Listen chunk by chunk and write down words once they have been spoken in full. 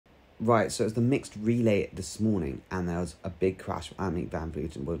Right, so it's the mixed relay this morning, and there was a big crash with Annemiek van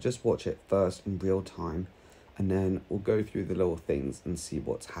Vleuten. We'll just watch it first in real time, and then we'll go through the little things and see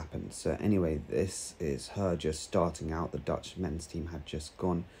what's happened. So anyway, this is her just starting out. The Dutch men's team had just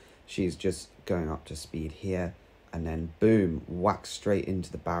gone. She's just going up to speed here, and then boom, whack straight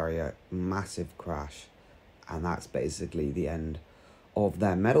into the barrier, massive crash, and that's basically the end of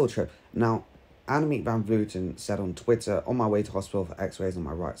their medal trip. Now, Annemiek van Vleuten said on Twitter, "On my way to hospital for x-rays on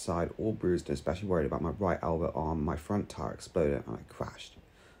my right side, all bruised and especially worried about my right elbow arm. My front tire exploded and I crashed."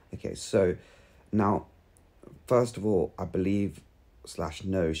 Okay, so now, first of all, I believe /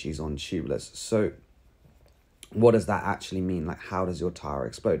 know she's on tubeless. So what does that actually mean? Like, how does your tire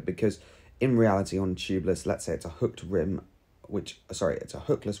explode? Because in reality, on tubeless, let's say it's a hooked rim, it's a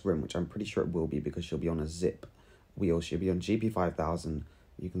hookless rim, which I'm pretty sure it will be because she'll be on a zip wheel. She'll be on GP5000.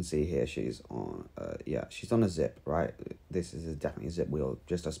 You can see here she's on, she's on a zip, right? This is definitely a zip wheel,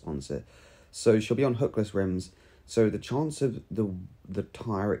 just a sponsor. So she'll be on hookless rims. So the chance of the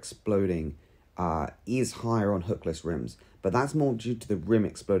tire exploding is higher on hookless rims, but that's more due to the rim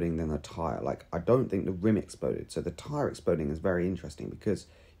exploding than the tire. Like, I don't think the rim exploded. So the tire exploding is very interesting because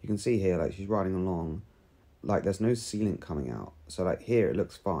you can see here, like, she's riding along, like, there's no sealant coming out. So, like, here it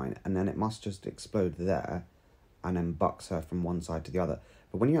looks fine, and then it must just explode there and then bucks her from one side to the other.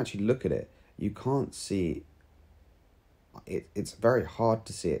 But when you actually look at it, you can't see, it's very hard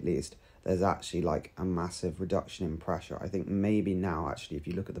to see, at least, there's actually like a massive reduction in pressure. I think maybe now, actually, if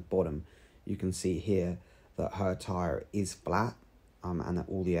you look at the bottom, you can see here that her tyre is flat, and that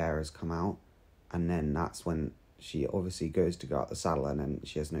all the air has come out. And then that's when she obviously goes to go out the saddle, and then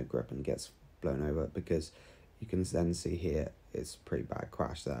she has no grip and gets blown over, because you can then see here, it's a pretty bad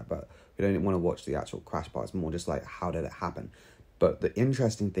crash there. But we don't want to watch the actual crash part. It's more just like, how did it happen? But the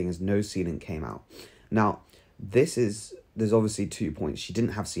interesting thing is no sealant came out. Now, there's obviously 2 points. She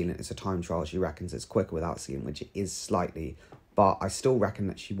didn't have sealant. It's a time trial. She reckons it's quicker without sealant, which it is slightly. But I still reckon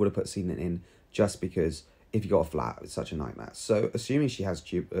that she would have put sealant in, just because if you got a flat, it's such a nightmare. So assuming she has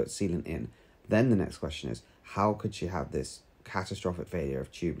sealant in, then the next question is, how could she have this catastrophic failure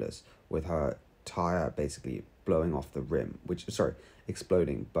of tubeless with her tyre basically blowing off the rim,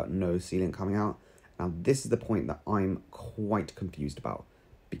 exploding, but no sealant coming out? Now, this is the point that I'm quite confused about,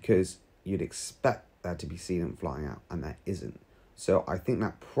 because you'd expect there to be sealant flying out, and there isn't. So I think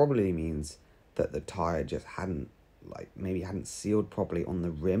that probably means that the tyre just hadn't sealed properly on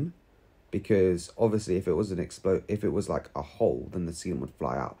the rim, because obviously if it was if it was like a hole, then the sealant would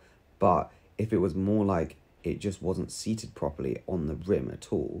fly out. But if it was more like it just wasn't seated properly on the rim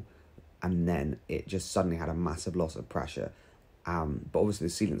at all, and then it just suddenly had a massive loss of pressure, but obviously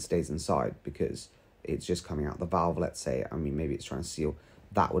the sealant stays inside because it's just coming out the valve, let's say. I mean, maybe it's trying to seal.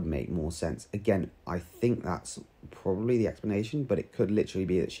 That would make more sense. Again, I think that's probably the explanation, but it could literally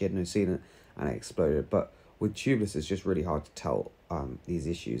be that she had no sealant and it exploded. But with tubeless, it's just really hard to tell these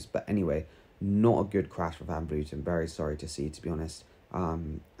issues. But anyway, not a good crash for Van Vleuten. Very sorry to see, to be honest.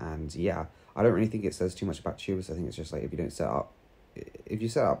 And yeah, I don't really think it says too much about tubeless. I think it's just like, if you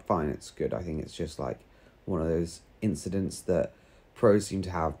set it up fine, it's good. I think it's just like one of those incidents that pros seem to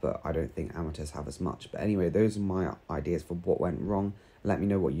have, but I don't think amateurs have as much. But anyway, those are my ideas for what went wrong. Let me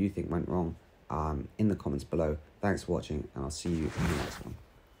know what you think went wrong in the comments below. Thanks for watching, and I'll see you in the next one.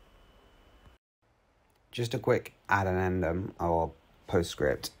 Just a quick addendum or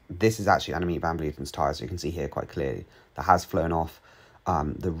postscript. This is actually Annemiek van Vleuten's tyre, so you can see here quite clearly that has flown off.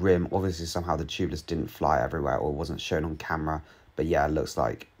 The rim, obviously somehow the tubeless didn't fly everywhere or wasn't shown on camera, but yeah, it looks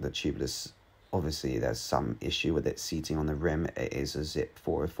like the tubeless, obviously there's some issue with it seating on the rim. It is a Zip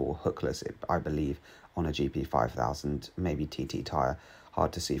 404 hookless, I believe, on a GP5000, maybe TT tyre.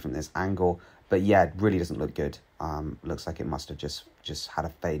 Hard to see from this angle, but yeah, it really doesn't look good. Looks like it must have just had a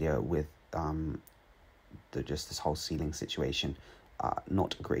failure with this whole sealing situation.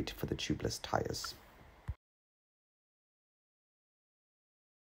 Not great for the tubeless tyres.